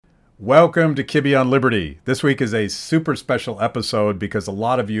Welcome to Kibbe on Liberty. This week is a super special episode because a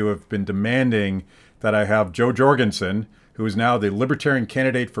lot of you have been demanding that I have Jo Jorgensen, who is now the Libertarian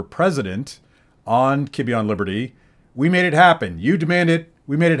candidate for president, on Kibbe on Liberty. We made it happen. You demanded it.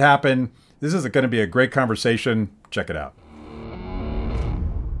 We made it happen. This is going to be a great conversation. Check it out.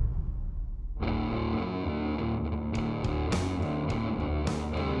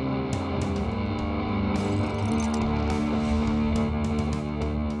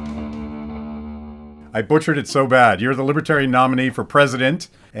 I butchered it so bad. You're the Libertarian nominee for president,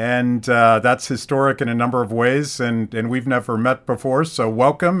 and that's historic in a number of ways, and we've never met before, so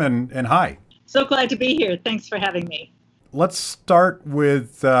welcome and hi. So glad to be here. Thanks for having me. Let's start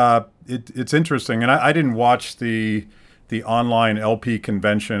with, it's interesting, and I didn't watch the online LP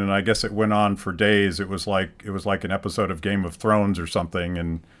convention, and I guess it went on for days. It was like an episode of Game of Thrones or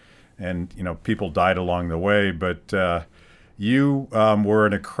something, and you know, people died along the way, but you were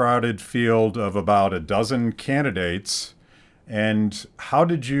in a crowded field of about a dozen candidates, and how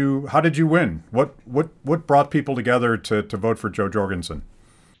did you win? What brought people together to vote for Jo Jorgensen?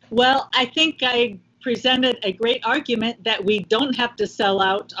 Well, I think I presented a great argument that we don't have to sell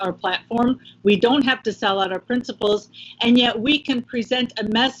out our platform, we don't have to sell out our principles, and yet we can present a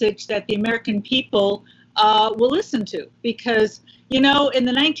message that the American people will listen to. Because, you know, in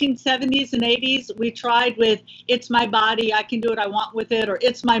the 1970s and 80s, we tried with "it's my body, I can do what I want with it," or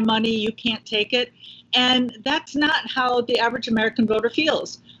 "it's my money, you can't take it." And that's not how the average American voter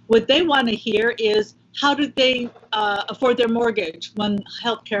feels. What they want to hear is, how do they afford their mortgage when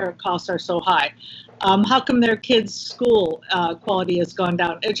healthcare costs are so high? How come their kids' school quality has gone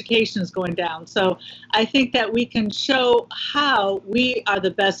down, education is going down? So I think that we can show how we are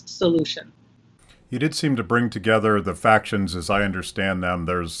the best solution. You did seem to bring together the factions, as I understand them.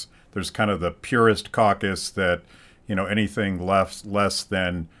 There's kind of the purist caucus that, you know, anything less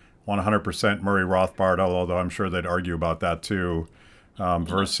than 100% Murray Rothbard, although I'm sure they'd argue about that too,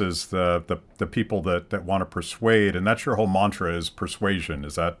 versus the people that want to persuade. And that's your whole mantra, is persuasion.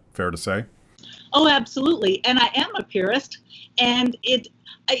 Is that fair to say? Oh, absolutely. And I am a purist, and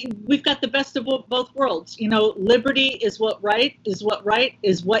we've got the best of both worlds. You know, liberty is what is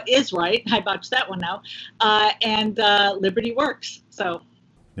what is right. I botched that one now. And liberty works. So.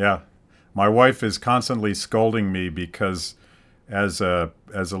 Yeah. My wife is constantly scolding me because as a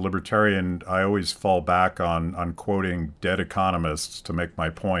libertarian, I always fall back on quoting dead economists to make my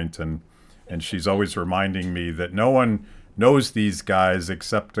point. And she's always reminding me that no one knows these guys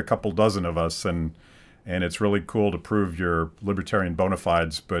except a couple dozen of us, and it's really cool to prove your libertarian bona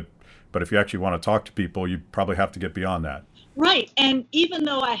fides, but if you actually want to talk to people, you probably have to get beyond that. Right. And even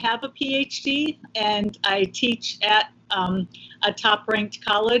though I have a PhD and I teach at a top-ranked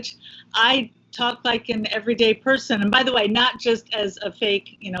college, I talk like an everyday person. And by the way, not just as a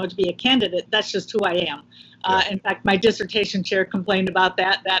fake, you know, to be a candidate. That's just who I am. In fact, my dissertation chair complained about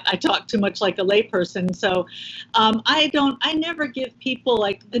that I talk too much like a layperson. So I never give people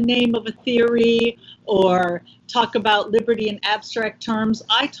like the name of a theory or talk about liberty in abstract terms.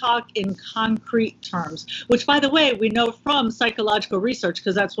 I talk in concrete terms, which, by the way, we know from psychological research,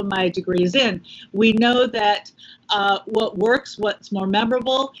 because that's what my degree is in. We know that what works, what's more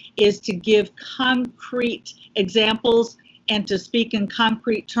memorable, is to give concrete examples and to speak in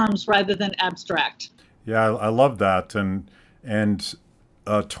concrete terms rather than abstract. Yeah, I love that, and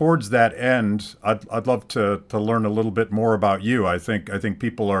towards that end, I'd love to learn a little bit more about you. I think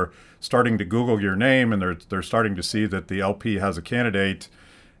people are starting to Google your name, and they're starting to see that the LP has a candidate,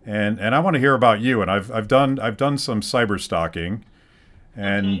 and I want to hear about you. And I've done some cyber stalking,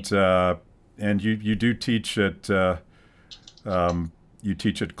 and Okay. And you do teach at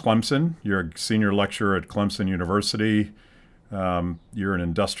Clemson. You're a senior lecturer at Clemson University. You're an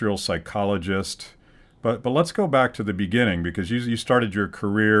industrial psychologist. But let's go back to the beginning, because you started your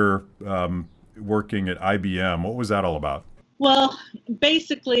career working at IBM. What was that all about? Well,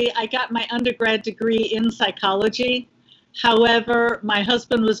 basically, I got my undergrad degree in psychology. However, my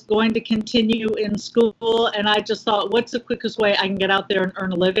husband was going to continue in school, and I just thought, what's the quickest way I can get out there and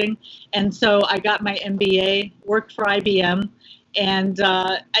earn a living? And so I got my MBA, worked for IBM, and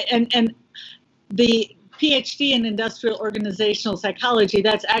the PhD in industrial organizational psychology,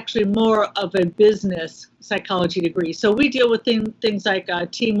 that's actually more of a business psychology degree. So we deal with things like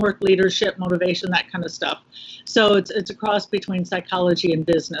teamwork, leadership, motivation, that kind of stuff. So it's a cross between psychology and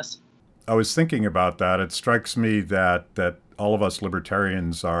business. I was thinking about that. It strikes me that all of us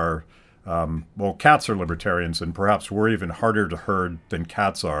libertarians are, cats are libertarians, and perhaps we're even harder to herd than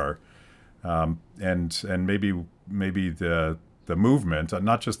cats are. And maybe the movement,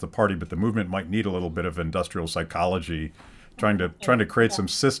 not just the party, but the movement might need a little bit of industrial psychology trying to create some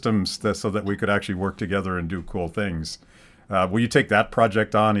systems so that we could actually work together and do cool things. Will you take that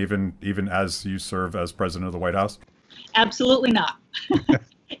project on even as you serve as president of the White House? Absolutely not.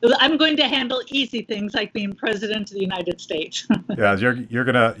 I'm going to handle easy things like being president of the United States. Yeah, you're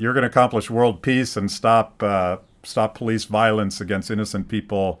gonna accomplish world peace and stop police violence against innocent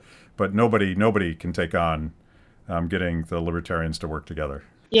people, but nobody can take on getting the libertarians to work together.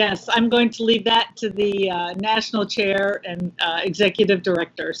 Yes, I'm going to leave that to the national chair and executive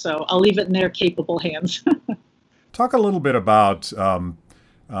director. So I'll leave it in their capable hands. Talk a little bit about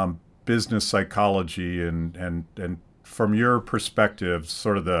business psychology and from your perspective,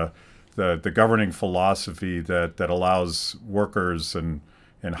 sort of the governing philosophy that allows workers and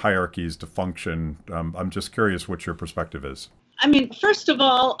hierarchies to function. I'm just curious what your perspective is. I mean, first of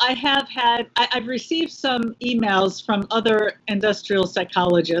all, I've received some emails from other industrial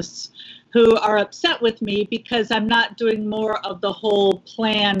psychologists who are upset with me because I'm not doing more of the whole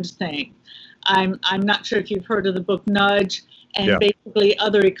planned thing. I'm not sure if you've heard of the book Nudge, and basically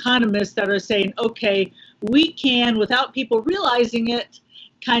other economists that are saying, okay, we can, without people realizing it,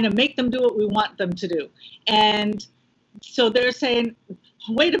 kind of make them do what we want them to do. And so they're saying,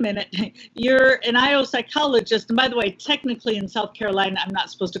 wait a minute, you're an IO psychologist. And by the way, technically in South Carolina, I'm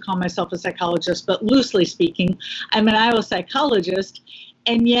not supposed to call myself a psychologist, but loosely speaking, I'm an IO psychologist.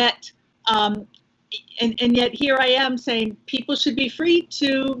 And yet, and yet here I am saying people should be free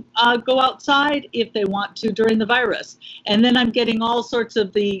to go outside if they want to during the virus. And then I'm getting all sorts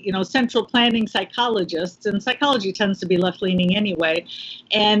of the, central planning psychologists, and psychology tends to be left-leaning anyway,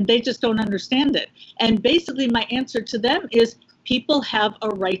 and they just don't understand it. And basically my answer to them is people have a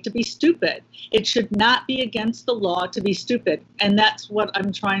right to be stupid. It should not be against the law to be stupid. And that's what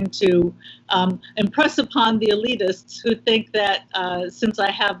I'm trying to impress upon the elitists who think that since I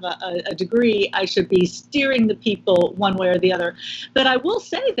have a degree, I should be steering the people one way or the other. But I will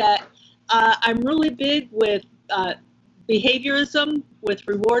say that I'm really big with behaviorism, with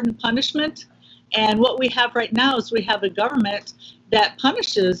reward and punishment. And what we have right now is we have a government that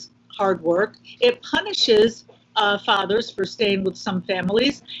punishes hard work. It punishes fathers for staying with some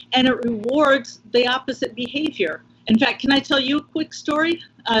families, and it rewards the opposite behavior. In fact, can I tell you a quick story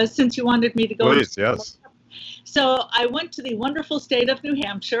since you wanted me to go? Please, yes. So I went to the wonderful state of New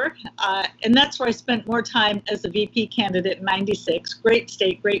Hampshire, and that's where I spent more time as a VP candidate in '96. Great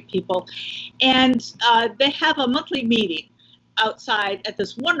state, great people. And they have a monthly meeting outside at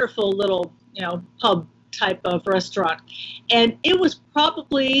this wonderful little, pub type of restaurant. And it was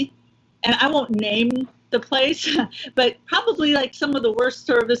probably, and I won't name the place, but probably like some of the worst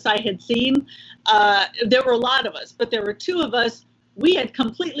service I had seen. There were a lot of us, but there were two of us. We had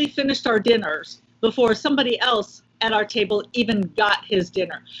completely finished our dinners before somebody else at our table even got his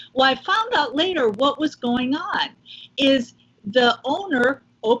dinner. Well, I found out later what was going on is the owner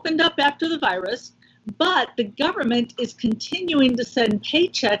opened up after the virus, but the government is continuing to send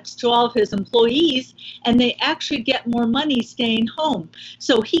paychecks to all of his employees, and they actually get more money staying home.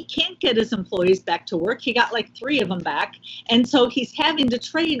 So he can't get his employees back to work. He got like 3 of them back. And so he's having to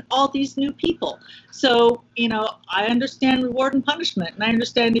train all these new people. So, I understand reward and punishment. And I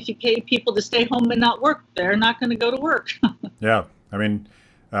understand if you pay people to stay home and not work, they're not going to go to work. Yeah. I mean,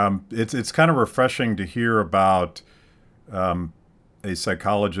 it's kind of refreshing to hear about a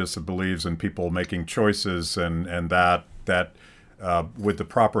psychologist that believes in people making choices and that with the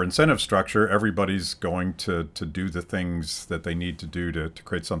proper incentive structure, everybody's going to do the things that they need to do to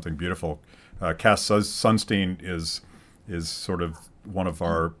create something beautiful. Cass Sunstein is sort of one of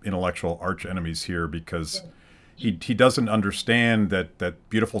our intellectual arch enemies here because he doesn't understand that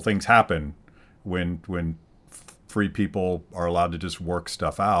beautiful things happen when free people are allowed to just work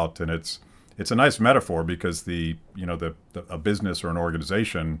stuff out. And it's a nice metaphor because a business or an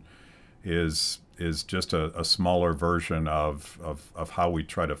organization is just a smaller version of how we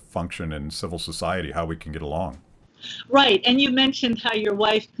try to function in civil society, how we can get along. Right. And you mentioned how your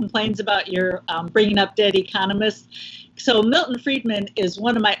wife complains about your bringing up dead economists. So Milton Friedman is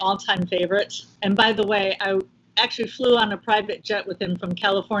one of my all-time favorites. And by the way, I actually flew on a private jet with him from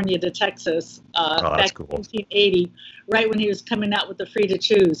California to Texas back in 1980, right when he was coming out with the Free to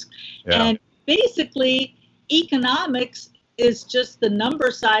Choose. Yeah. And basically, economics is just the number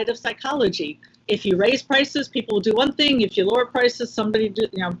side of psychology. If you raise prices, people will do one thing. If you lower prices,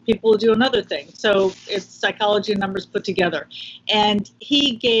 people will do another thing. So it's psychology and numbers put together. And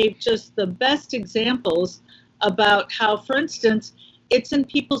he gave just the best examples about how, for instance, it's in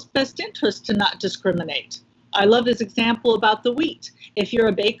people's best interest to not discriminate. I love his example about the wheat. If you're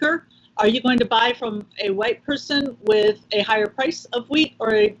a baker, Are you going to buy from a white person with a higher price of wheat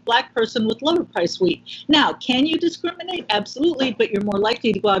or a black person with lower price wheat? Now, can you discriminate? Absolutely, but you're more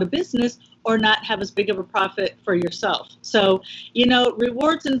likely to go out of business or not have as big of a profit for yourself. So,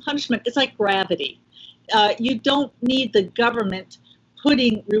 rewards and punishment is like gravity. You don't need the government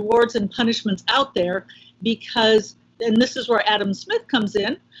putting rewards and punishments out there because, and this is where Adam Smith comes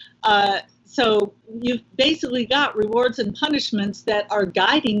in, so you've basically got rewards and punishments that are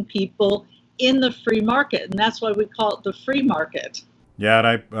guiding people in the free market, and that's why we call it the free market.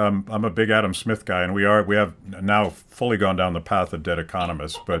 Yeah, and I'm a big Adam Smith guy, and we have now fully gone down the path of dead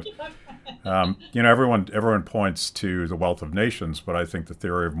economists. But everyone points to the wealth of nations, but I think the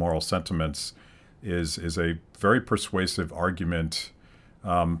theory of moral sentiments is a very persuasive argument.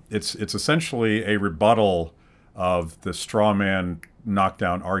 It's essentially a rebuttal of the straw man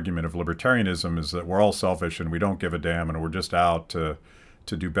knockdown argument of libertarianism, is that we're all selfish and we don't give a damn and we're just out to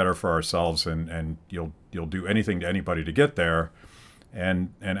do better for ourselves, and you'll do anything to anybody to get there.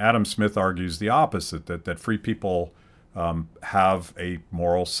 And Adam Smith argues the opposite, that free people have a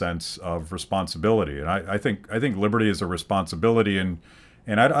moral sense of responsibility. And I think liberty is a responsibility, and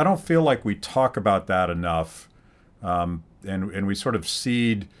I don't feel like we talk about that enough. And we sort of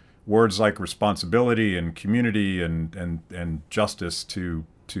cede words like responsibility and community and justice to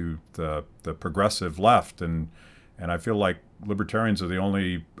the progressive left, and I feel like libertarians are the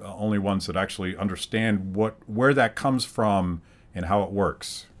only ones that actually understand where that comes from and how it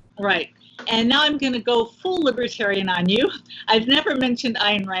works. Right. And now I'm going to go full libertarian on you. I've never mentioned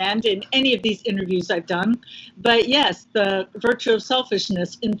Ayn Rand in any of these interviews I've done. But yes, the virtue of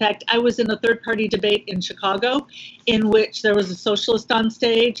selfishness. In fact, I was in a third-party debate in Chicago in which there was a socialist on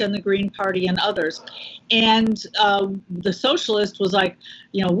stage and the Green Party and others. And the socialist was like,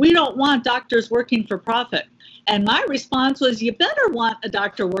 we don't want doctors working for profit. And my response was, you better want a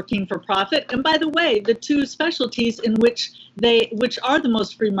doctor working for profit. And by the way, the two specialties in which are the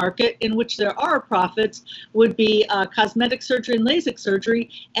most free market, in which there are profits, would be cosmetic surgery and LASIK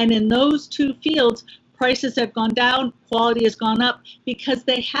surgery. And in those two fields, prices have gone down, quality has gone up, because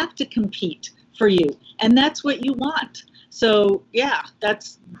they have to compete for you. And that's what you want. So yeah,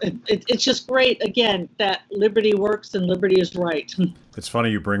 it's just great, again, that liberty works and liberty is right. It's funny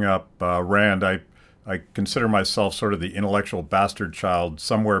you bring up Rand. I consider myself sort of the intellectual bastard child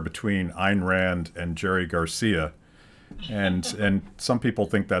somewhere between Ayn Rand and Jerry Garcia. And some people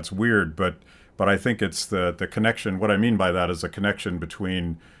think that's weird, but I think it's the connection. What I mean by that is a connection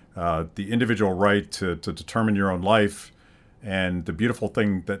between the individual right to determine your own life and the beautiful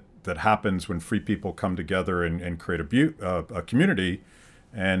thing that happens when free people come together and create a community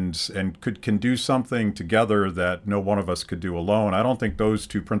and can do something together that no one of us could do alone. I don't think those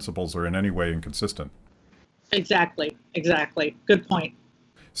two principles are in any way inconsistent. Exactly. Good point.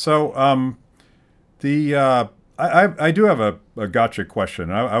 So I do have a gotcha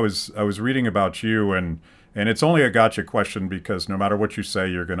question. I was reading about you, and it's only a gotcha question because no matter what you say,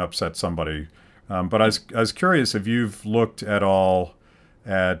 you're going to upset somebody. But I was curious if you've looked at all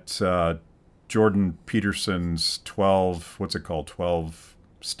at Jordan Peterson's 12, what's it called? 12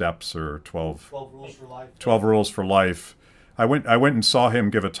 steps or 12 rules for life. 12 rules for life. I went and saw him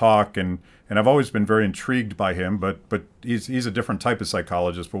give a talk, and I've always been very intrigued by him, but he's a different type of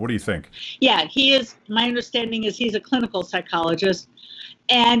psychologist. But what do you think? Yeah, he is. My understanding is he's a clinical psychologist.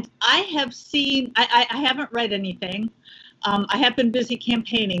 And I have seen, I haven't read anything. I have been busy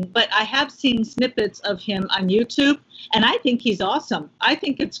campaigning, but I have seen snippets of him on YouTube, and I think he's awesome. I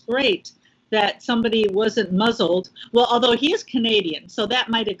think it's great that somebody wasn't muzzled. Well, although he is Canadian, so that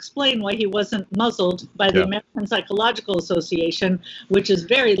might explain why he wasn't muzzled by the American Psychological Association, which is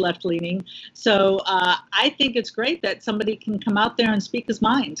very left-leaning. So I think it's great that somebody can come out there and speak his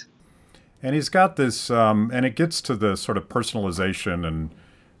mind. And he's got this, and it gets to the sort of personalization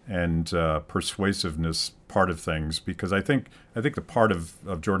and persuasiveness part of things, because I think the part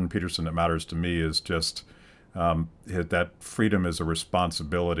of Jordan Peterson that matters to me is just that freedom is a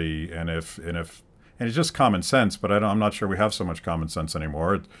responsibility, and it's just common sense. But I'm not sure we have so much common sense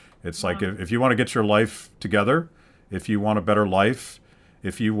anymore. It's like if you want to get your life together, if you want a better life,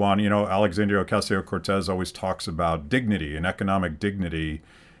 if you want, Alexandria Ocasio-Cortez always talks about dignity and economic dignity,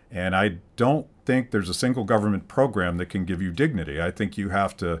 and I don't think there's a single government program that can give you dignity. I think you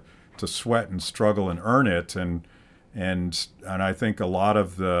have to sweat and struggle and earn it, and I think a lot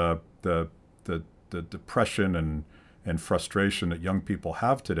of the depression and frustration that young people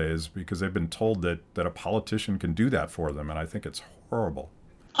have today is because they've been told that a politician can do that for them, and I think it's horrible.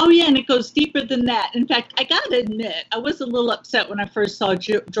 Oh, yeah, and it goes deeper than that. In fact, I got to admit, I was a little upset when I first saw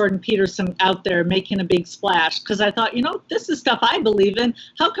Jordan Peterson out there making a big splash because I thought, this is stuff I believe in.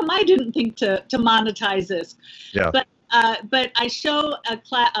 How come I didn't think to monetize this? Yeah. But I show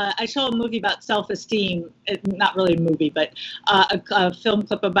a movie about self-esteem, not really a movie, but a film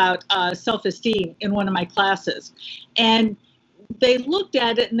clip about self-esteem in one of my classes. And they looked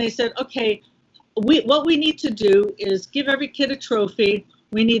at it and they said, okay, what we need to do is give every kid a trophy.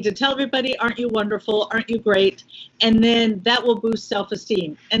 We need to tell everybody, aren't you wonderful? Aren't you great? And then that will boost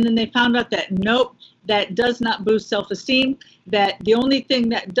self-esteem. And then they found out that nope, that does not boost self-esteem, that the only thing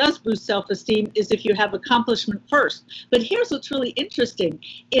that does boost self-esteem is if you have accomplishment first. But here's what's really interesting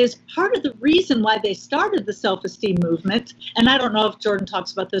is part of the reason why they started the self-esteem movement, and I don't know if Jordan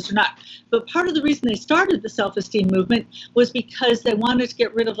talks about this or not, but part of the reason they started the self-esteem movement was because they wanted to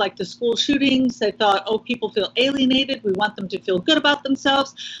get rid of like the school shootings. They thought, oh, people feel alienated. We want them to feel good about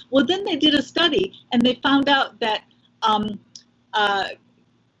themselves. Well, then they did a study and they found out that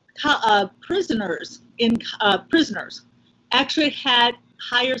prisoners actually had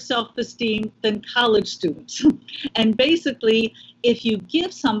higher self-esteem than college students. And basically, if you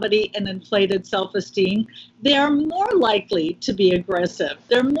give somebody an inflated self-esteem, they're more likely to be aggressive,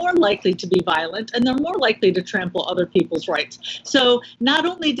 they're more likely to be violent, and they're more likely to trample other people's rights. So not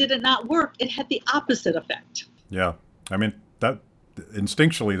only did it not work, it had the opposite effect. Yeah. I mean, that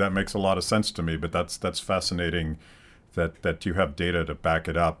instinctually, that makes a lot of sense to me, but that's fascinating that you have data to back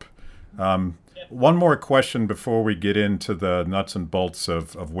it up. One more question before we get into the nuts and bolts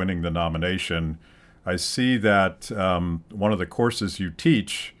of winning the nomination. I see that one of the courses you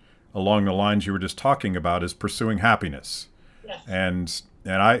teach along the lines you were just talking about is pursuing happiness. Yes. And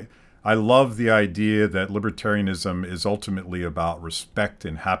I love the idea that libertarianism is ultimately about respect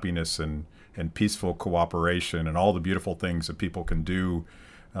and happiness and peaceful cooperation and all the beautiful things that people can do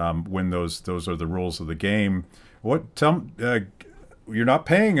when those are the rules of the game. You're not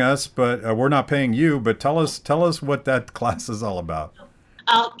paying us, but we're not paying you. But tell us what that class is all about.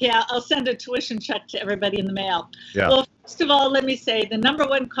 I'll send a tuition check to everybody in the mail. Yeah. Well, first of all, let me say the number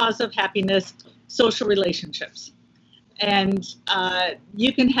one cause of happiness: social relationships. And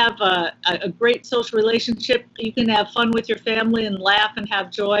you can have a great social relationship. You can have fun with your family and laugh and have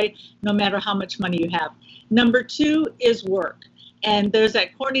joy, no matter how much money you have. Number two is work. And there's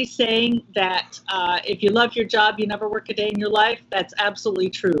that corny saying that if you love your job, you never work a day in your life. That's absolutely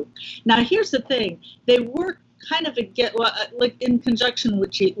true. Now, here's the thing. They work kind of like in conjunction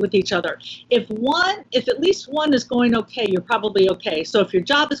with each other. If at least one is going okay, you're probably okay. So if your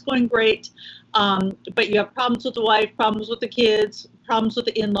job is going great, but you have problems with the wife, problems with the kids, problems with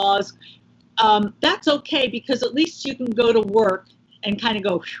the in-laws, that's okay because at least you can go to work and kind of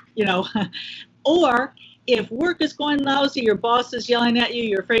go, or if work is going lousy, your boss is yelling at you,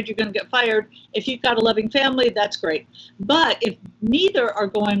 you're afraid you're going to get fired. If you've got a loving family, that's great. But if neither are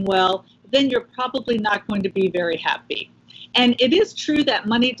going well, then you're probably not going to be very happy. And it is true that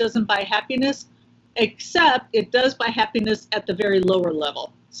money doesn't buy happiness, except it does buy happiness at the very lower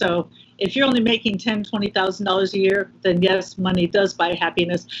level. So if you're only making $10,000, $20,000 a year, then yes, money does buy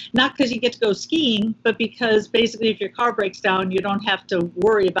happiness. Not because you get to go skiing, but because basically if your car breaks down, you don't have to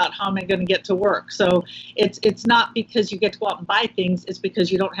worry about how am I going to get to work. So it's not because you get to go out and buy things, it's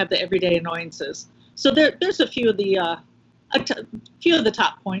because you don't have the everyday annoyances. So there's a few of the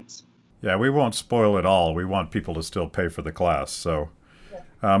top points. Yeah, we won't spoil it all. We want people to still pay for the class. So,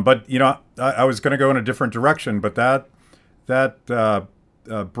 but I was going to go in a different direction, but that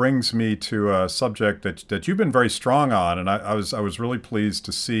brings me to a subject that you've been very strong on, and I was really pleased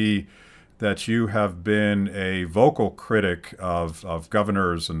to see that you have been a vocal critic of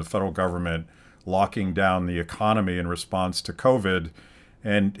governors and the federal government locking down the economy in response to COVID.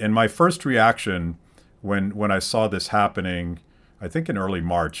 And my first reaction when I saw this happening, I think in early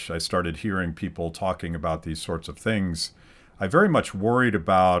March, I started hearing people talking about these sorts of things. I very much worried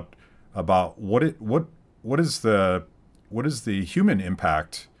about what is the human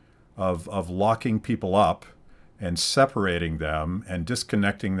impact of locking people up and separating them and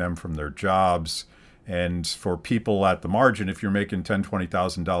disconnecting them from their jobs. And for people at the margin, if you're making $10,000,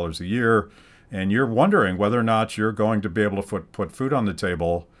 $20,000 a year and you're wondering whether or not you're going to be able to put food on the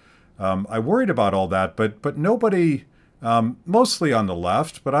table, I worried about all that, but nobody, mostly on the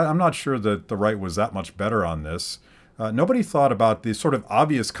left, but I'm not sure that the right was that much better on this. Nobody thought about the sort of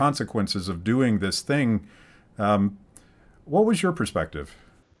obvious consequences of doing this thing. What was your perspective?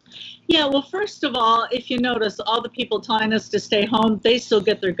 Yeah, well, first of all, if you notice, all the people telling us to stay home, they still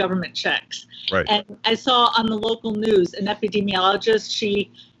get their government checks. Right. And I saw on the local news an epidemiologist,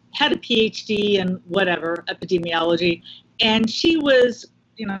 she had a PhD in whatever, epidemiology, and she was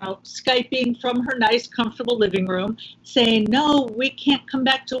Skyping from her nice, comfortable living room, saying, no, we can't come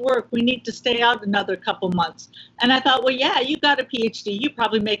back to work. We need to stay out another couple months. And I thought, well, yeah, you got a PhD. You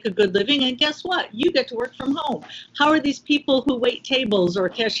probably make a good living. And guess what? You get to work from home. How are these people who wait tables or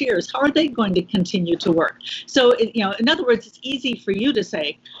cashiers, how are they going to continue to work? So, in other words, it's easy for you to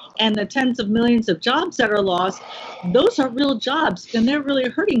say. And the tens of millions of jobs that are lost, those are real jobs, and they're really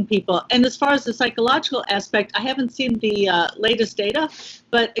hurting people. And as far as the psychological aspect, I haven't seen the latest data,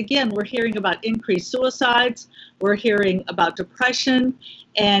 but again, we're hearing about increased suicides, we're hearing about depression,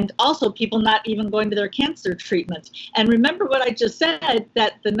 and also people not even going to their cancer treatments. And remember what I just said,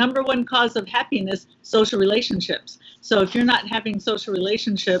 that the number one cause of happiness, social relationships. So if you're not having social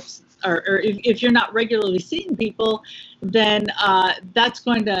relationships, or if you're not regularly seeing people, then that's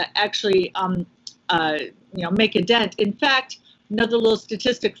going to actually make a dent. In fact, another little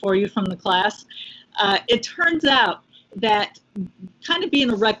statistic for you from the class, it turns out that kind of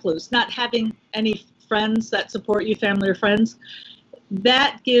being a recluse, not having any friends that support you, family or friends,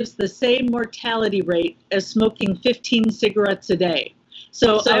 that gives the same mortality rate as smoking 15 cigarettes a day.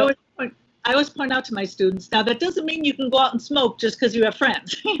 So I always point out to my students, now that doesn't mean you can go out and smoke just because you have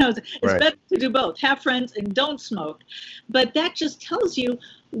friends. It's Right. better to do both, have friends and don't smoke. But that just tells you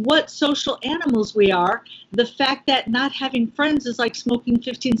what social animals we are. The fact that not having friends is like smoking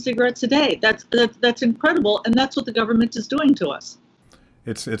 15 cigarettes a day. That's incredible, and that's what the government is doing to us.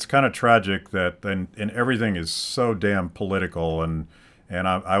 It's kind of tragic that and everything is so damn political, and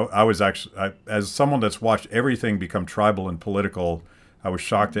I was actually, as someone that's watched everything become tribal and political, I was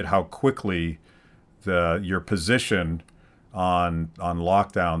shocked at how quickly your position on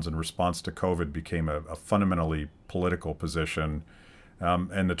lockdowns in response to COVID became a fundamentally political position.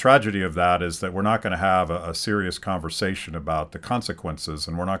 And the tragedy of that is that we're not going to have a serious conversation about the consequences,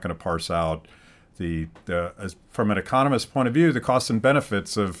 and we're not going to parse out from an economist's point of view, the costs and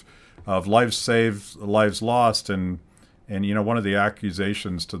benefits of lives saved, lives lost. And one of the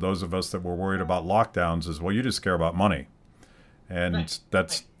accusations to those of us that were worried about lockdowns is, well, you just care about money. And Right.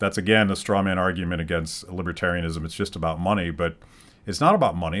 that's again a straw man argument against libertarianism. It's just about money, but it's not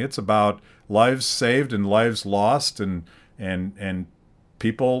about money. It's about lives saved and lives lost, and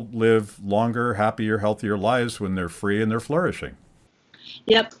people live longer, happier, healthier lives when they're free and they're flourishing.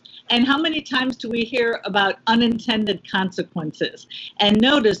 Yep. And how many times do we hear about unintended consequences? And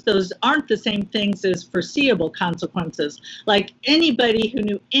notice those aren't the same things as foreseeable consequences. Like anybody who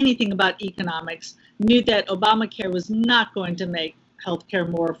knew anything about economics knew that Obamacare was not going to make healthcare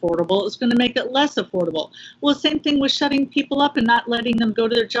more affordable. It was going to make it less affordable. Well, same thing with shutting people up and not letting them go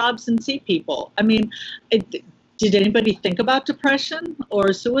to their jobs and see people. I mean, did anybody think about depression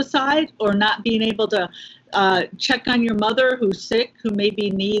or suicide or not being able to check on your mother who's sick, who maybe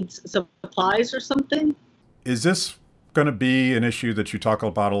needs supplies or something? Is this going to be an issue that you talk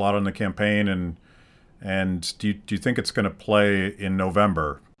about a lot on the campaign, and do you think it's going to play in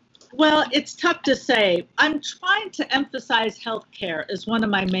November? Well, it's tough to say. I'm trying to emphasize healthcare as one of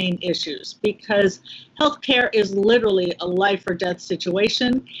my main issues because healthcare is literally a life or death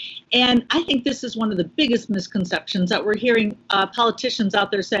situation. And I think this is one of the biggest misconceptions that we're hearing politicians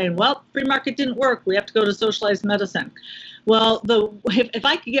out there saying, well, free market didn't work. We have to go to socialized medicine. Well, if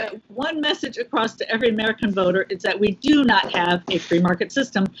I could get one message across to every American voter, it's that we do not have a free market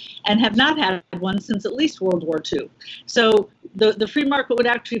system and have not had one since at least World War II. So the free market would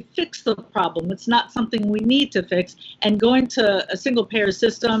actually fix the problem. It's not something we need to fix. And going to a single payer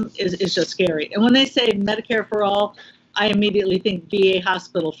system is just scary. And when they say Medicare for all, I immediately think VA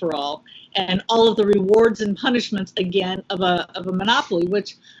hospital for all, and all of the rewards and punishments again of a monopoly,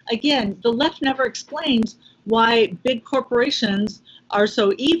 which again, the left never explains why big corporations are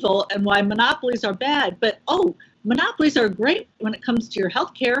so evil and why monopolies are bad. But monopolies are great when it comes to your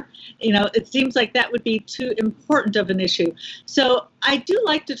health care. It seems like that would be too important of an issue. So I do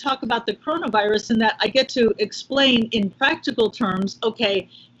like to talk about the coronavirus in that I get to explain in practical terms, okay,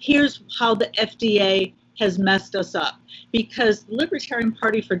 here's how the FDA has messed us up, because the Libertarian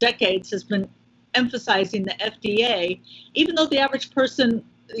Party for decades has been emphasizing the FDA, even though the average person,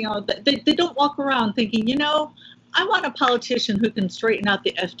 they don't walk around thinking, I want a politician who can straighten out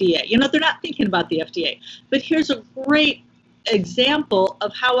the FDA. They're not thinking about the FDA. But here's a great example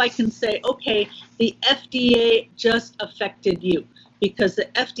of how I can say, okay, the FDA just affected you. Because the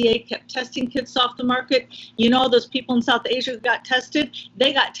FDA kept testing kits off the market. Those people in South Asia who got tested,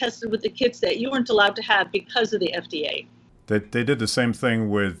 they got tested with the kits that you weren't allowed to have because of the FDA. They did the same thing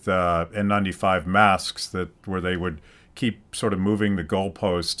with N95 masks, where they would keep sort of moving the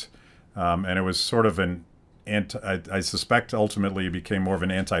goalpost, and it was sort of I suspect ultimately it became more of an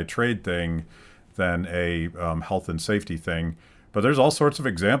anti-trade thing than a health and safety thing. But there's all sorts of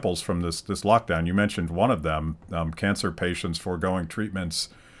examples from this lockdown. You mentioned one of them, cancer patients foregoing treatments.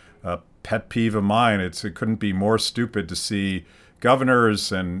 Pet peeve of mine. It couldn't be more stupid to see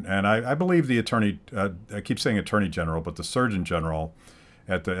governors and I believe the attorney. I keep saying attorney general, but the surgeon general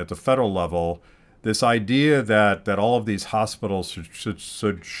at the federal level. This idea that all of these hospitals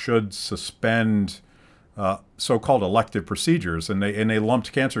should suspend so-called elective procedures, and they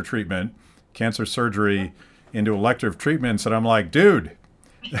lumped cancer treatment, cancer surgery into elective treatments, and I'm like, dude,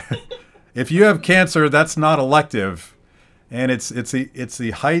 if you have cancer, that's not elective, and it's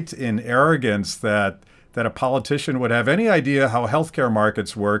the height in arrogance that a politician would have any idea how healthcare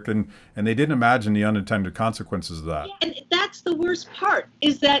markets work, and they didn't imagine the unintended consequences of that. And that's the worst part,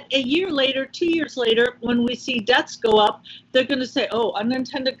 is that a year later, 2 years later, when we see deaths go up, they're going to say, oh,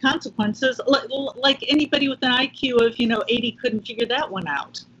 unintended consequences, like anybody with an IQ of, 80 couldn't figure that one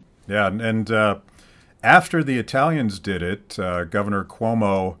out. Yeah, and after the Italians did it, Governor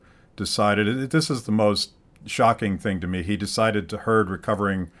Cuomo decided, this is the most shocking thing to me, he decided to herd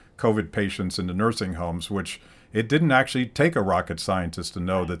recovering COVID patients into nursing homes, which it didn't actually take a rocket scientist to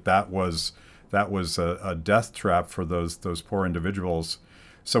know that was a death trap for those poor individuals.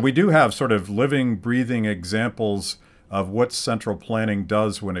 So we do have sort of living, breathing examples of what central planning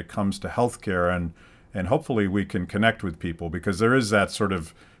does when it comes to healthcare, and hopefully we can connect with people, because there is that sort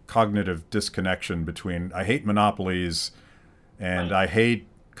of cognitive disconnection between I hate monopolies and I hate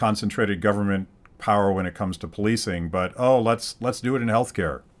concentrated government power when it comes to policing, but let's do it in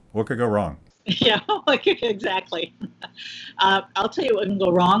healthcare. What could go wrong? Yeah, exactly. I'll tell you what can go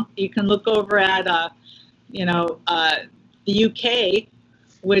wrong. You can look over at, the UK,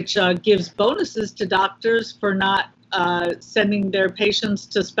 which gives bonuses to doctors for not sending their patients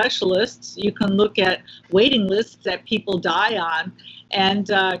to specialists. You can look at waiting lists that people die on.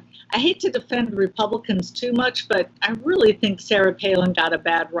 And I hate to defend Republicans too much, but I really think Sarah Palin got a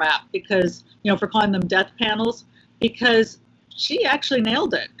bad rap because, for calling them death panels, because she actually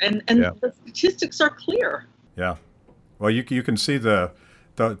nailed it, and yeah. The statistics are clear. Yeah, well, you can see the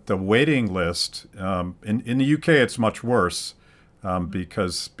waiting list in the UK. It's much worse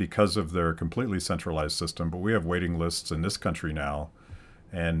because of their completely centralized system. But we have waiting lists in this country now,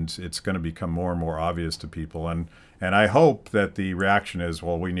 and it's going to become more and more obvious to people. And I hope that the reaction is,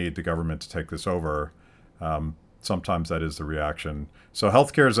 well, we need the government to take this over. Sometimes that is the reaction. So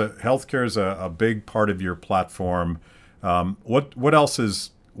healthcare is a big part of your platform. What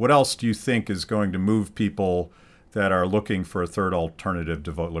else do you think is going to move people that are looking for a third alternative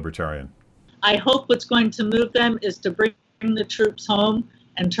to vote Libertarian? I hope what's going to move them is to bring the troops home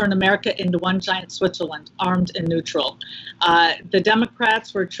and turn America into one giant Switzerland, armed and neutral. The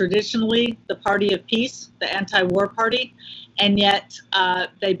Democrats were traditionally the party of peace, the anti-war party, and yet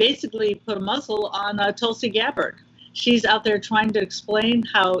they basically put a muzzle on Tulsi Gabbard. She's out there trying to explain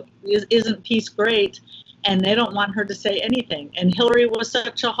how isn't peace great, and they don't want her to say anything. And Hillary was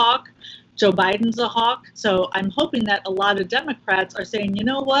such a hawk. Joe Biden's a hawk. So I'm hoping that a lot of Democrats are saying, you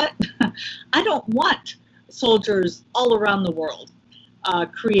know what? I don't want soldiers all around the world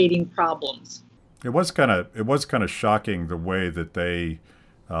creating problems. It was kind of shocking the way that they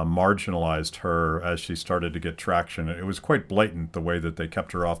marginalized her as she started to get traction. It was quite blatant the way that they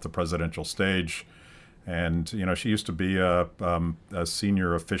kept her off the presidential stage. And, she used to be a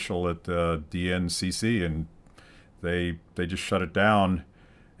senior official at the DNCC, and they just shut it down.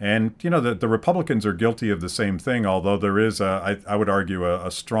 And, the Republicans are guilty of the same thing, although there is, I would argue, a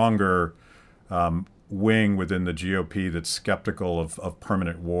stronger wing within the GOP that's skeptical of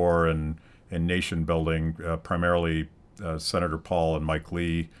permanent war and nation building, primarily Senator Paul and Mike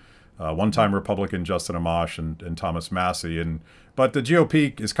Lee, one-time Republican Justin Amash and Thomas Massie. But the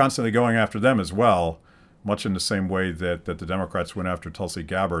GOP is constantly going after them as well, much in the same way that the Democrats went after Tulsi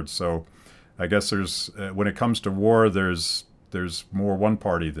Gabbard. So I guess when it comes to war, there's more one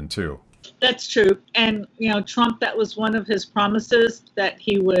party than two. That's true. And, Trump, that was one of his promises, that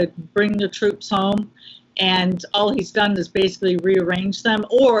he would bring the troops home. And all he's done is basically rearrange them.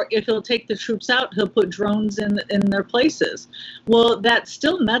 Or if he'll take the troops out, he'll put drones in their places. Well, that's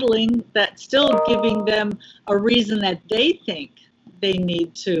still meddling. That's still giving them a reason that they think they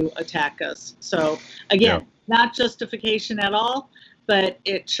need to attack us. So, again, Not justification at all, but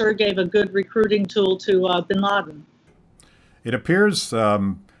it sure gave a good recruiting tool to bin Laden. It appears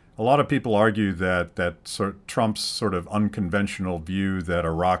a lot of people argue that Trump's sort of unconventional view that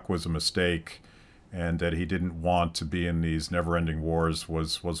Iraq was a mistake and that he didn't want to be in these never-ending wars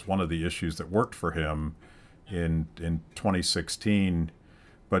was one of the issues that worked for him in 2016.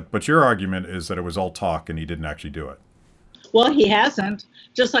 But your argument is that it was all talk and he didn't actually do it. Well, he hasn't.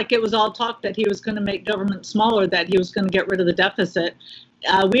 Just like it was all talk that he was going to make government smaller, that he was going to get rid of the deficit.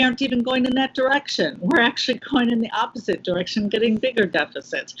 We aren't even going in that direction. We're actually going in the opposite direction, getting bigger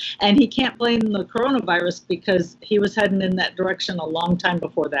deficits. And he can't blame the coronavirus because he was heading in that direction a long time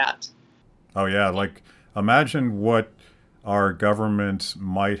before that. Oh, yeah. Like, imagine what our government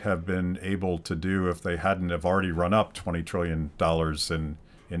might have been able to do if they hadn't have already run up $20 trillion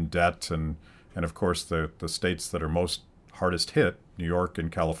in debt. And of course, the states that are most hardest hit, New York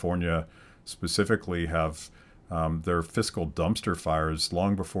and California specifically, have their fiscal dumpster fires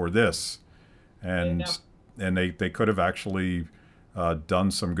long before this. And they could have actually done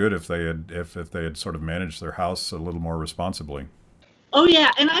some good if they had sort of managed their house a little more responsibly. Oh,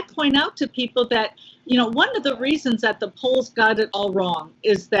 yeah. And I point out to people that, one of the reasons that the polls got it all wrong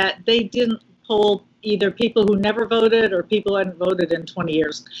is that they didn't poll either people who never voted or people who hadn't voted in 20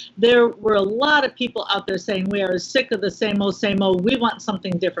 years. There were a lot of people out there saying we are sick of the same old, same old. We want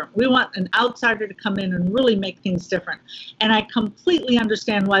something different. We want an outsider to come in and really make things different. And I completely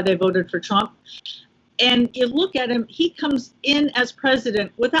understand why they voted for Trump. And you look at him, he comes in as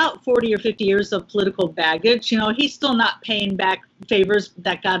president without 40 or 50 years of political baggage. He's still not paying back favors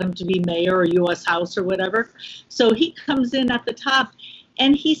that got him to be mayor or U.S. House or whatever. So he comes in at the top,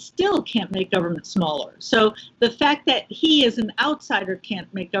 and he still can't make government smaller. So the fact that he as an outsider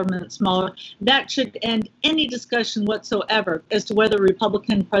can't make government smaller, that should end any discussion whatsoever as to whether a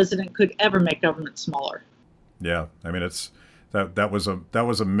Republican president could ever make government smaller. Yeah, I mean, that was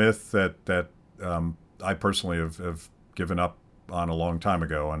a myth that I personally have given up on a long time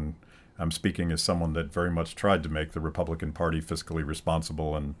ago, and I'm speaking as someone that very much tried to make the Republican Party fiscally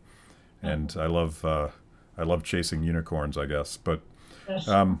responsible, and I love chasing unicorns, I guess. But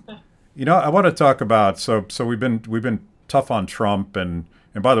I want to talk about so we've been tough on Trump, and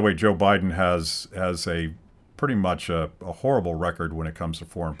by the way, Joe Biden has a pretty much a horrible record when it comes to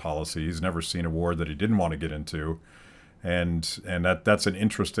foreign policy. He's never seen a war that he didn't want to get into. And that's an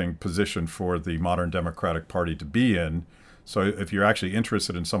interesting position for the modern Democratic Party to be in. So if you're actually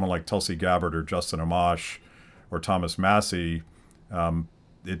interested in someone like Tulsi Gabbard or Justin Amash or Thomas Massie,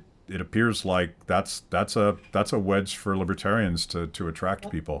 it appears like that's a wedge for libertarians to attract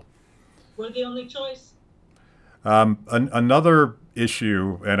people. We're the only choice. Another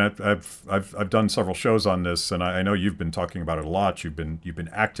issue, and I've done several shows on this, and I know you've been talking about it a lot. You've been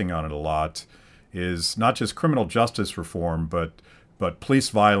acting on it a lot. Is not just criminal justice reform, but police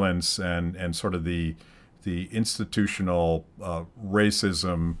violence and sort of the institutional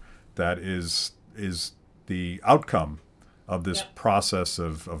racism that is the outcome of this process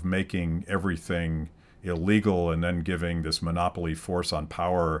of making everything illegal and then giving this monopoly force on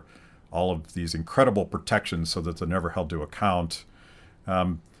power all of these incredible protections so that they're never held to account.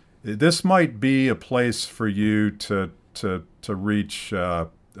 This might be a place for you to reach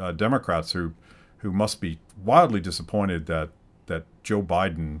Democrats who must be wildly disappointed that Joe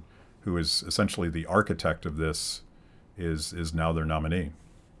Biden, who is essentially the architect of this, is now their nominee.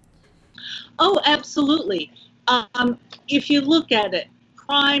 Oh, absolutely. If you look at it,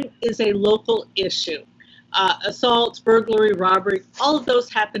 crime is a local issue. Assaults, burglary, robbery, all of those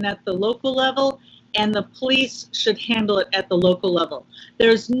happen at the local level, and the police should handle it at the local level.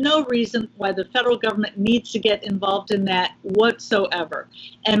 There's no reason why the federal government needs to get involved in that whatsoever.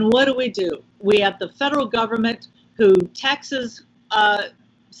 And what do? We have the federal government who taxes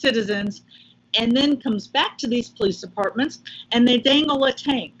citizens and then comes back to these police departments and they dangle a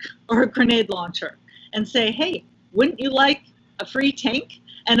tank or a grenade launcher and say, hey, wouldn't you like a free tank?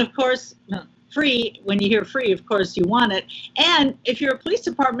 And of course, free, when you hear free, of course you want it. And if you're a police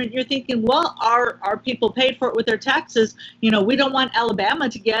department, you're thinking, well, our people paid for it with their taxes. We don't want Alabama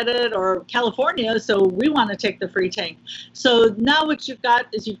to get it or California, so we want to take the free tank. So now what you've got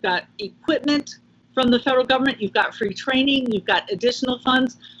is you've got equipment from the federal government, you've got free training, you've got additional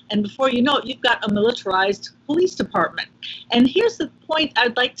funds, and before you know it, you've got a militarized police department. And here's the point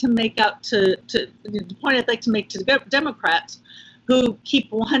I'd like to make to the Democrats who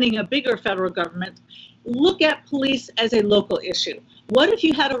keep wanting a bigger federal government. Look at police as a local issue. What if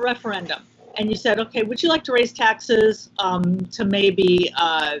you had a referendum and you said, okay, would you like to raise taxes to maybe,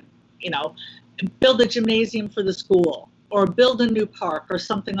 build a gymnasium for the school or build a new park or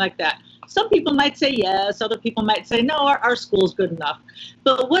something like that? Some people might say yes, other people might say, no, our school's good enough.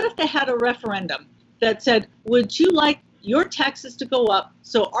 But what if they had a referendum that said, would you like your taxes to go up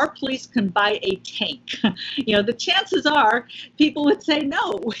so our police can buy a tank. The chances are people would say,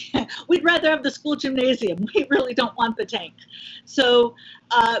 no, we'd rather have the school gymnasium. We really don't want the tank. So,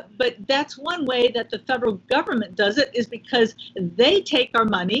 but that's one way that the federal government does it, is because they take our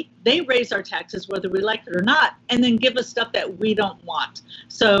money, they raise our taxes, whether we like it or not, and then give us stuff that we don't want.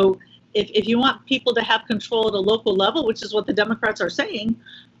 So if you want people to have control at a local level, which is what the Democrats are saying,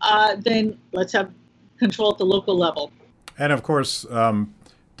 then let's have control at the local level. And of course,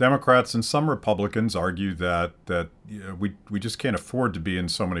 Democrats and some Republicans argue that we just can't afford to be in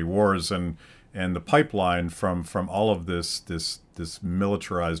so many wars, and the pipeline from all of this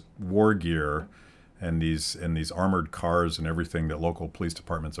militarized war gear and these armored cars and everything that local police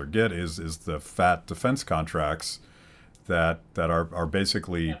departments is the fat defense contracts that are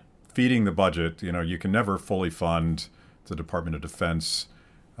basically feeding the budget. You can never fully fund the Department of Defense,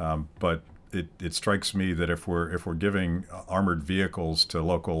 but it strikes me that if we're giving armored vehicles to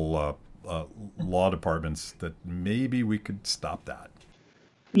local law departments, that maybe we could stop that.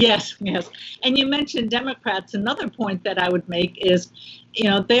 Yes. And you mentioned Democrats. Another point that I would make is,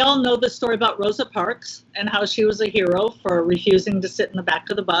 they all know the story about Rosa Parks and how she was a hero for refusing to sit in the back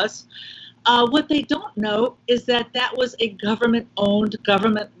of the bus. What they don't know is that was a government-owned,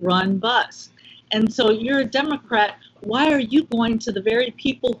 government-run bus. And so you're a Democrat. Why are you going to the very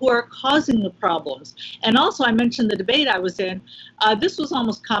people who are causing the problems? And also, I mentioned the debate I was in. This was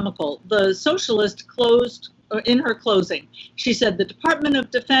almost comical. The socialist closed, in her closing, she said, the Department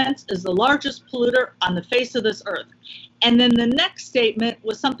of Defense is the largest polluter on the face of this earth. And then the next statement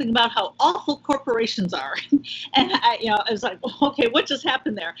was something about how awful corporations are. And I was like, okay, what just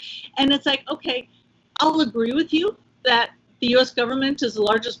happened there? And it's like, okay, I'll agree with you that the U.S. government is the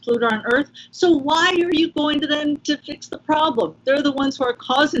largest polluter on earth. So why are you going to them to fix the problem? They're the ones who are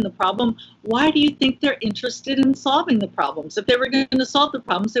causing the problem. Why do you think they're interested in solving the problems? If they were going to solve the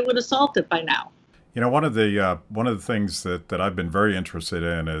problems, they would have solved it by now. One of the things that I've been very interested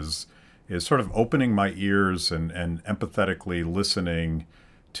in is sort of opening my ears and empathetically listening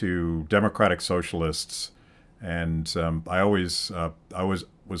to democratic socialists. And I was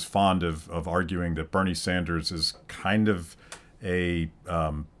fond of arguing that Bernie Sanders is kind of a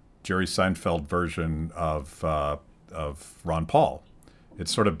Jerry Seinfeld version of Ron Paul.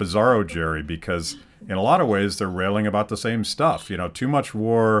 It's sort of bizarro Jerry, because in a lot of ways they're railing about the same stuff. Too much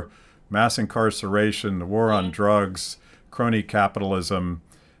war, mass incarceration, the war on drugs, crony capitalism,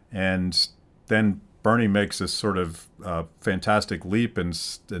 and then Bernie makes this sort of fantastic leap and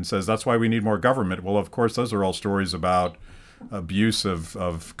says that's why we need more government. Well, of course, those are all stories about abuse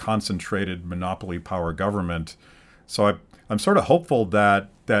of concentrated monopoly power government. So I'm sort of hopeful that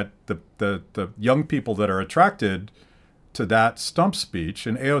the young people that are attracted to that stump speech,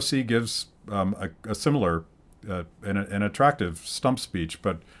 and AOC gives a similar an attractive stump speech,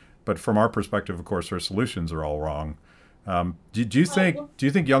 but from our perspective, of course, her solutions are all wrong. Do you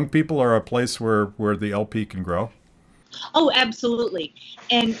think young people are a place where the LP can grow? Oh, absolutely.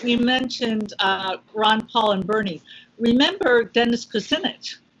 And you mentioned Ron Paul and Bernie. Remember Dennis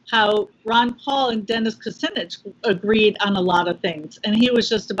Kucinich, how Ron Paul and Dennis Kucinich agreed on a lot of things. And he was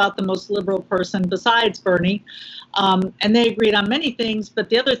just about the most liberal person besides Bernie. And they agreed on many things, but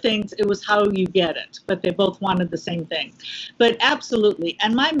the other things, it was how you get it. But they both wanted the same thing. But absolutely.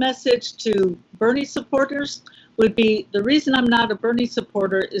 And my message to Bernie supporters would be, the reason I'm not a Bernie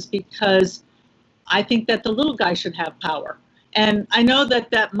supporter is because I think that the little guy should have power. And I know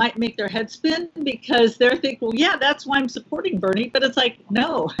that might make their head spin, because they're thinking, well, yeah, that's why I'm supporting Bernie. But it's like,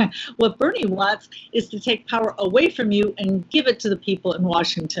 no, what Bernie wants is to take power away from you and give it to the people in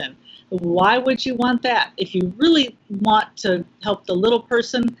Washington. Why would you want that? If you really want to help the little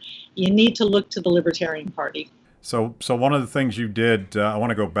person, you need to look to the Libertarian Party. So one of the things you did, I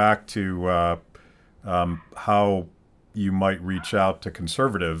want to go back to how you might reach out to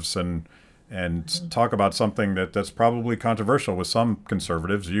conservatives and talk about something that's probably controversial with some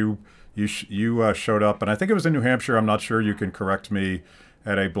conservatives. You showed up, and I think it was in New Hampshire, I'm not sure, you can correct me,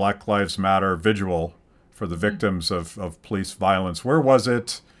 at a Black Lives Matter vigil for the victims of police violence. Where was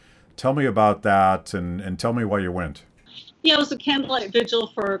it? Tell me about that, and tell me why you went. Yeah, it was a candlelight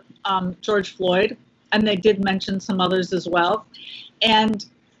vigil for George Floyd, and they did mention some others as well. And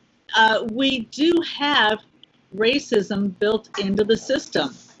we do have racism built into the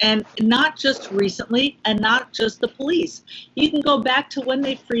system, and not just recently, and not just the police. You can go back to when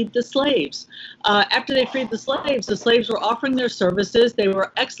they freed the slaves. After they freed the slaves were offering their services. They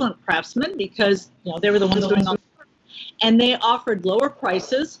were excellent craftsmen because they were the ones doing all the work. And they offered lower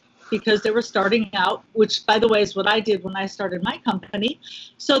prices because they were starting out, which, by the way, is what I did when I started my company.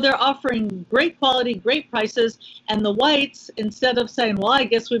 So they're offering great quality, great prices. And the whites, instead of saying, well, I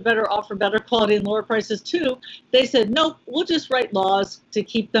guess we better offer better quality and lower prices too, they said, nope, we'll just write laws to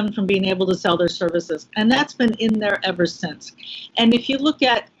keep them from being able to sell their services. And that's been in there ever since. And if you look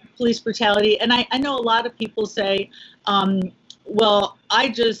at police brutality, and I know a lot of people say, well, I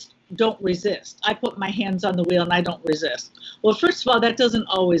just don't resist. I put my hands on the wheel and I don't resist. Well, first of all, that doesn't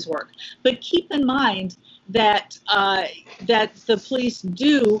always work. But keep in mind that that the police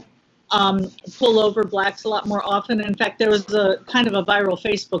do pull over blacks a lot more often. In fact, there was a kind of a viral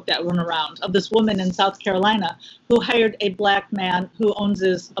Facebook that went around of this woman in South Carolina who hired a black man who owns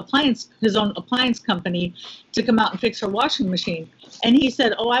his own appliance company to come out and fix her washing machine. And he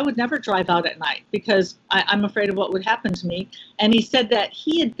said, oh, I would never drive out at night because I'm afraid of what would happen to me. And he said that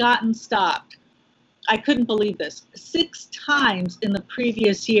he had gotten stopped. I couldn't believe this, 6 times in the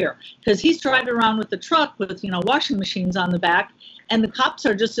previous year, because he's driving around with the truck with, washing machines on the back, and the cops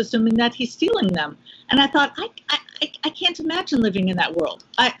are just assuming that he's stealing them. And I thought, I can't imagine living in that world.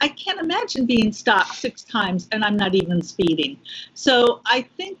 I can't imagine being stopped 6 times and I'm not even speeding. So I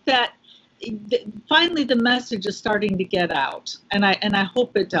think that finally the message is starting to get out, and I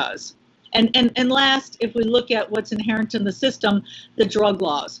hope it does. And last, if we look at what's inherent in the system, the drug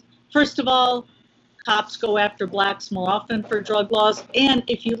laws. First of all, cops go after blacks more often for drug laws. And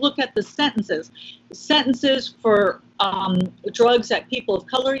if you look at the sentences for drugs that people of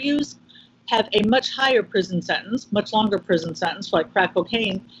color use have a much higher prison sentence, much longer prison sentence, like crack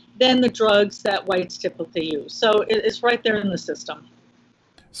cocaine, than the drugs that whites typically use. So it's right there in the system.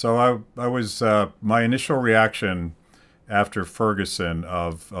 So I was my initial reaction after Ferguson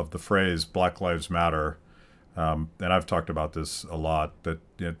of the phrase Black Lives Matter, and I've talked about this a lot,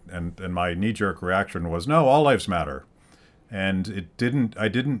 and my knee-jerk reaction was, no, all lives matter. And I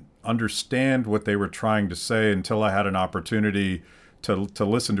didn't understand what they were trying to say until I had an opportunity to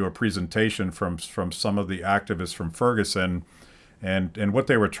listen to a presentation from some of the activists from Ferguson, and what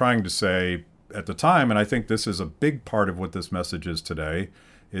they were trying to say at the time, and I think this is a big part of what this message is today,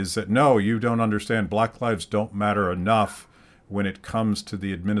 is that no, you don't understand. Black lives don't matter enough when it comes to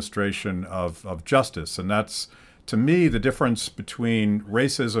the administration of justice. And that's, to me, the difference between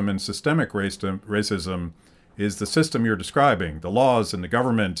racism and systemic racism is the system you're describing, the laws and the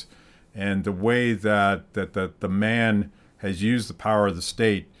government, and the way that the man has used the power of the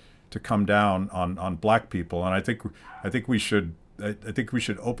state to come down on black people. And I think we should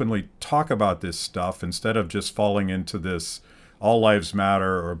openly talk about this stuff instead of just falling into this all lives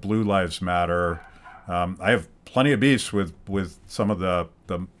matter or blue lives matter. I have plenty of beefs with some of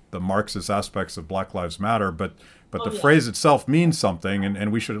the Marxist aspects of Black Lives Matter, but the phrase itself means something,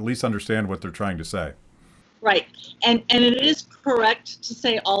 and we should at least understand what they're trying to say. Right. And it is correct to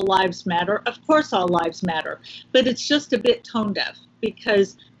say all lives matter. Of course, all lives matter. But it's just a bit tone deaf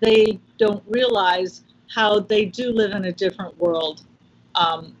because they don't realize how they do live in a different world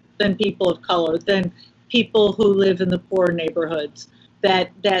than people of color, than people who live in the poor neighborhoods,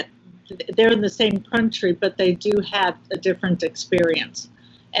 that they're in the same country, but they do have a different experience.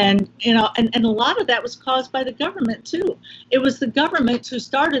 And, and a lot of that was caused by the government, too. It was the government who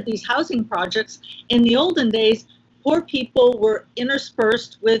started these housing projects. In the olden days, poor people were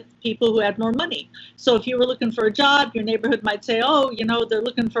interspersed with people who had more money. So if you were looking for a job, your neighborhood might say, oh, they're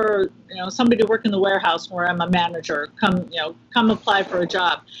looking for, somebody to work in the warehouse where I'm a manager. Come apply for a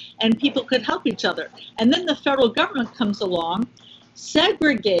job. And people could help each other. And then the federal government comes along,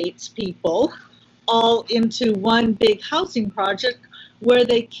 segregates people all into one big housing project where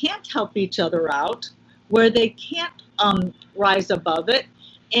they can't help each other out, where they can't rise above it.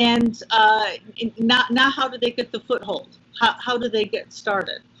 And now how do they get the foothold? How do they get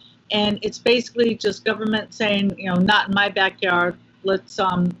started? And it's basically just government saying, not in my backyard. Let's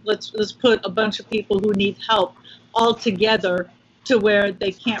put a bunch of people who need help all together to where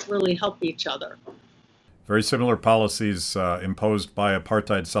they can't really help each other. Very similar policies imposed by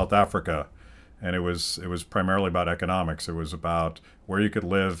apartheid South Africa. And it was primarily about economics. It was about where you could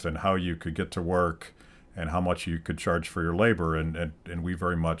live and how you could get to work and how much you could charge for your labor. And we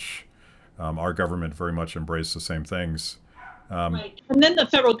very much, our government very much embraced the same things. Right. And then the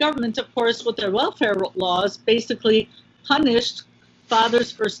federal government, of course, with their welfare laws, basically punished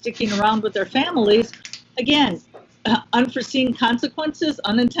fathers for sticking around with their families. Again, unforeseen consequences,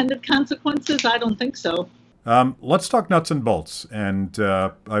 unintended consequences? I don't think so. Let's talk nuts and bolts. And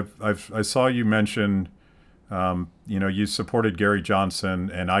I saw you mention, you supported Gary Johnson,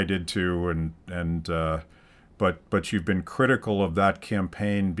 and I did too. But you've been critical of that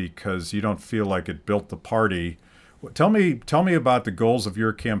campaign because you don't feel like it built the party. Tell me about the goals of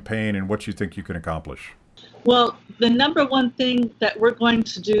your campaign and what you think you can accomplish. Well, the number one thing that we're going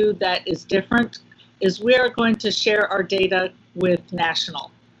to do that is different is we are going to share our data with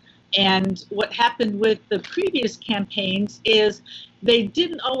National. And what happened with the previous campaigns is they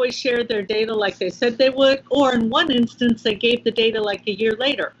didn't always share their data like they said they would, or in one instance, they gave the data like a year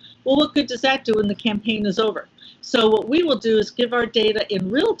later. Well, what good does that do when the campaign is over? So what we will do is give our data in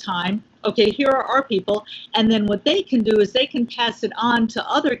real time. Okay, here are our people. And then what they can do is they can pass it on to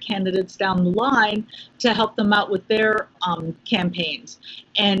other candidates down the line to help them out with their campaigns.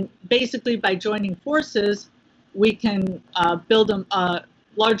 And basically by joining forces, we can build a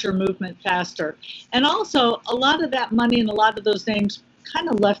larger movement faster. And also a lot of that money and a lot of those names kind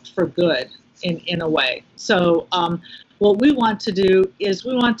of left for good in a way. So what we want to do is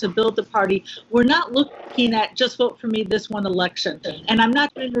we want to build the party. We're not looking at just vote for me this one election. And I'm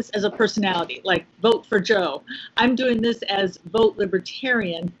not doing this as a personality, like vote for Joe. I'm doing this as vote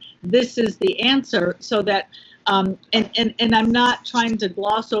libertarian. This is the answer so that, and I'm not trying to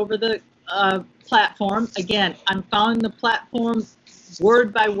gloss over the platform. Again, I'm following the platform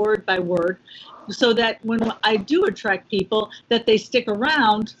word by word by word so that when I do attract people that they stick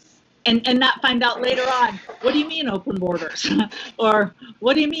around and not find out later on, what do you mean open borders? Or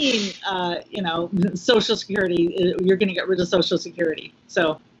what do you mean, Social Security, you're going to get rid of Social Security?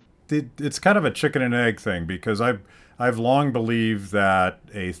 So it's kind of a chicken and egg thing because I've long believed that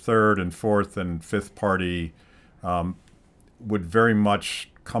a third and fourth and fifth party would very much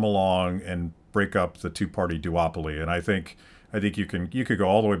come along and break up the two-party duopoly. And I think you could go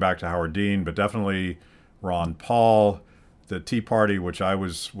all the way back to Howard Dean, but definitely Ron Paul, the Tea Party, which I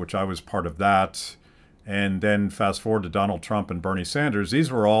was part of that, and then fast forward to Donald Trump and Bernie Sanders. These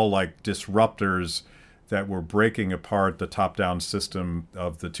were all like disruptors that were breaking apart the top-down system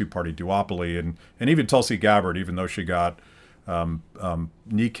of the two-party duopoly, and even Tulsi Gabbard, even though she got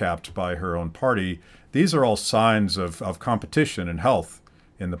kneecapped by her own party. These are all signs of competition and health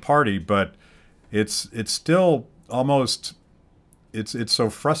in the party, but it's still almost it's so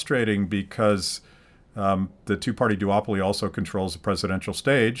frustrating because the two-party duopoly also controls the presidential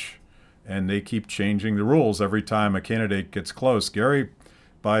stage, and they keep changing the rules every time a candidate gets close. By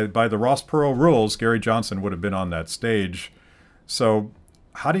the Ross Perot rules, Gary Johnson would have been on that stage. So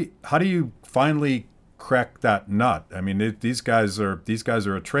how do you finally crack that nut? I mean, these guys are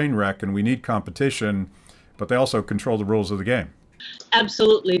a train wreck, and we need competition, but they also control the rules of the game.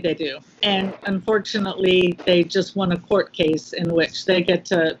 Absolutely, they do. And unfortunately, they just won a court case in which they get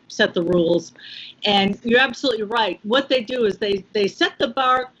to set the rules. And you're absolutely right. What they do is they set the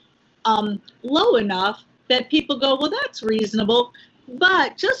bar low enough that people go, well, that's reasonable,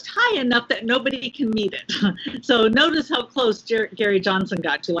 but just high enough that nobody can meet it. So notice how close Gary Johnson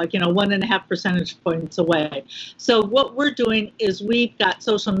got to, 1.5 percentage points away. So what we're doing is we've got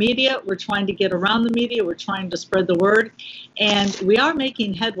social media. We're trying to get around the media. We're trying to spread the word. And we are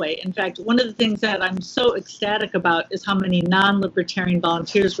making headway. In fact, one of the things that I'm so ecstatic about is how many non-libertarian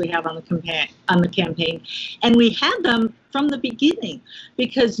volunteers we have on the campaign. And we had them from the beginning,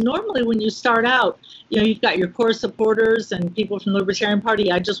 because normally when you start out, you've got your core supporters and people from the Libertarian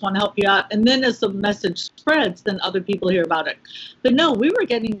Party, I just want to help you out. And then as the message spreads, then other people hear about it. But no, we were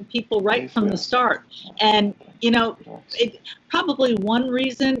getting people right from the start. And, probably one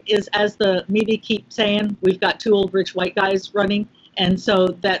reason is, as the media keeps saying, we've got two old rich white guys running. And so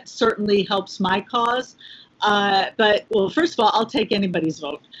that certainly helps my cause. But first of all, I'll take anybody's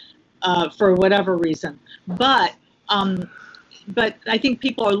vote for whatever reason. But I think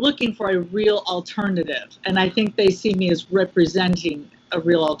people are looking for a real alternative, and I think they see me as representing a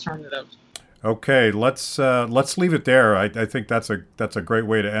real alternative. Okay, let's leave it there. I think that's a great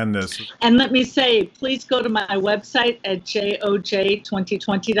way to end this. And let me say, please go to my website at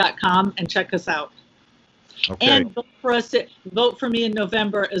joj2020.com and check us out. Okay. And vote for me in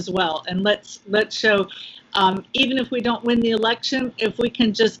November as well. And let's show, even if we don't win the election, if we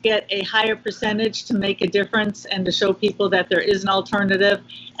can just get a higher percentage to make a difference and to show people that there is an alternative,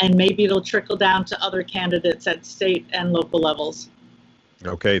 and maybe it'll trickle down to other candidates at state and local levels.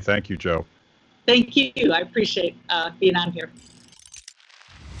 Okay, thank you, Joe. Thank you. I appreciate being on here.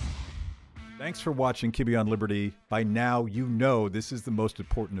 Thanks for watching Kibbe on Liberty. By now, you know this is the most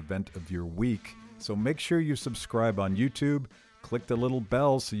important event of your week. So make sure you subscribe on YouTube. Click the little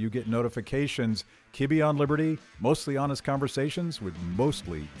bell so you get notifications. Kibbe on Liberty, mostly honest conversations with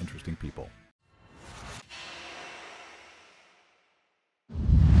mostly interesting people.